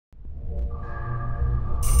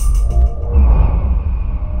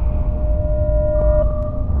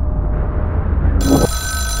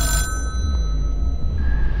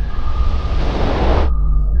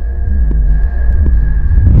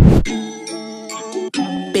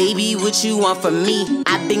what you want from me.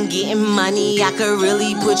 I've been getting money, I could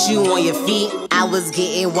really put you on your feet. I was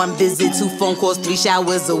getting 1 visit, 2 phone calls, 3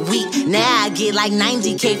 showers a week. Now I get like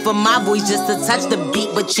 90K for my voice just to touch the beat.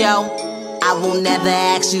 But yo, I will never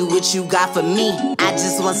ask you what you got for me. I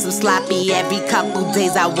just want some sloppy every couple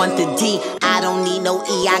days. I want the D. I don't need no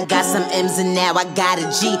E. I got some M's and now I got a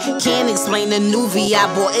G. Can't explain the new V I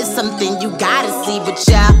bought. It's something you gotta see. But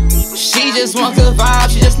yeah, she just want good vibes.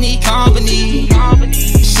 She just need company.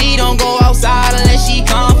 She don't go outside unless she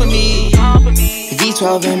come for me.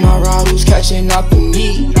 V12 in my ride, who's catching up with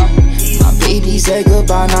me? My baby said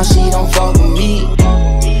goodbye, now she don't fuck with me.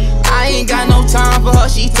 I ain't got no time for her,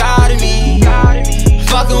 she tired of me.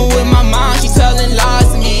 Fucking with my mom, she telling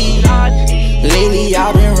lies to me. Lately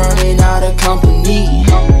I've been running out of company.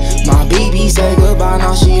 My baby said goodbye,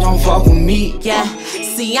 now she don't fuck with me. Yeah,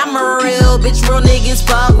 see I'm a real bitch, real niggas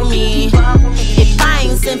fuck with me. If I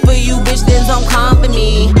ain't sent for you, bitch, then don't come for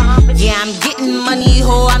me. Yeah, I'm getting money,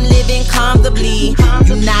 ho, I'm living comfortably.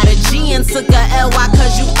 You not a G and took a L, why?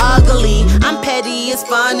 Cause you ugly. I'm petty, it's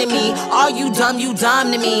fun to me. All you dumb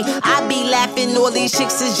to me. I be laughing, all these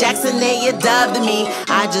chicks is Jackson, they a dub to me.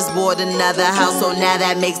 I just bought another house, so now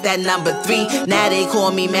that makes that number 3. Now they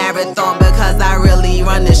call me Marathon because I really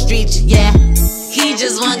run the streets, yeah. He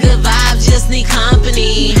just want good vibes, just need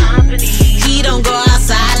company. He don't go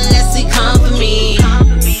outside unless he come for me.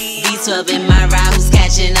 V12 in my ride, who's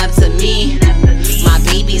catching up to me? My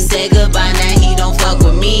baby said goodbye, now he don't fuck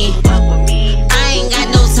with me. I ain't got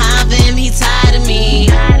no time for him, he tired of me.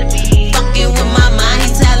 Fucking with my mind, he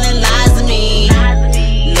telling lies to me.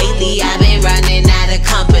 Lately I've been running out of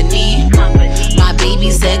company. My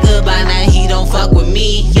baby said goodbye, now he don't fuck with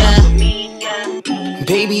me, yeah.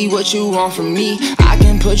 Baby, what you want from me? I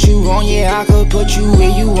can put you on, yeah, I could put you where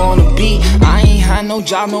you wanna be. I ain't had no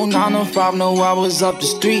job, no 9 to 5, no, I was up the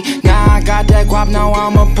street. Now I got that guap, now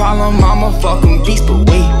I'm a problem, I'm a fucking beast. But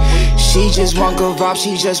wait, she just want good vibes,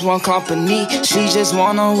 she just want company. She just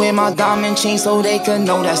wanna wear my diamond chain so they can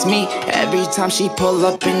know that's me. Every time she pull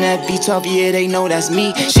up in that V12, yeah, they know that's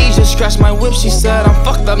me. She just scratched my whip, she said I'm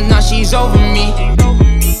fucked up, now she's over me.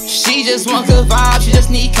 She just want good vibes, she just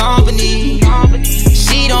need company.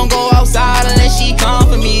 She don't go outside unless she come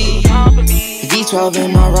for me. V12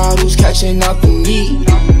 in my ride, who's catching up with me?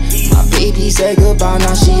 My baby said goodbye,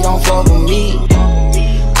 now she don't fuck with me.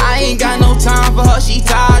 I ain't got no time for her, she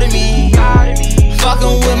tired of me.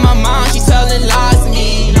 Fucking with my mom, she telling lies to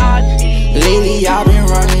me. Lately I've been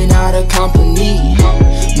running out of company.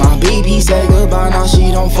 My baby said goodbye, now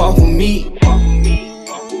she don't fuck with me.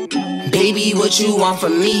 Baby, what you want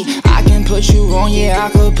from me? I can put you on, yeah, I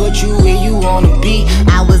could put you where you wanna be.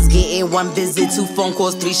 I was getting 1 visit, 2 phone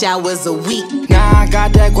calls, 3 showers a week. Now I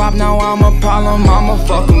got that guap, now I'm a problem, I'm a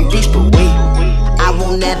fucking beast. But wait, I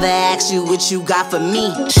will never ask you what you got for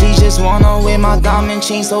me. She just wanna wear my diamond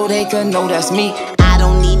chain so they can know that's me. I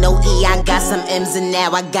don't need no E, I got some M's and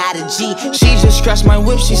now I got a G. She just scratched my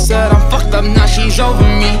whip, she said I'm fucked up, now she's over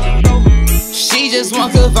me. She just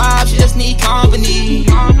want good vibes, she just need company.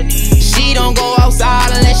 She don't go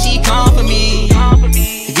outside unless she come for me.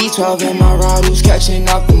 V12 in my ride, who's catching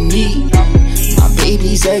up with me? My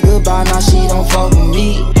baby said goodbye, now she don't fuck with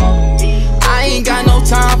me. I ain't got no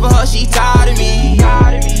time for her, she tired of me.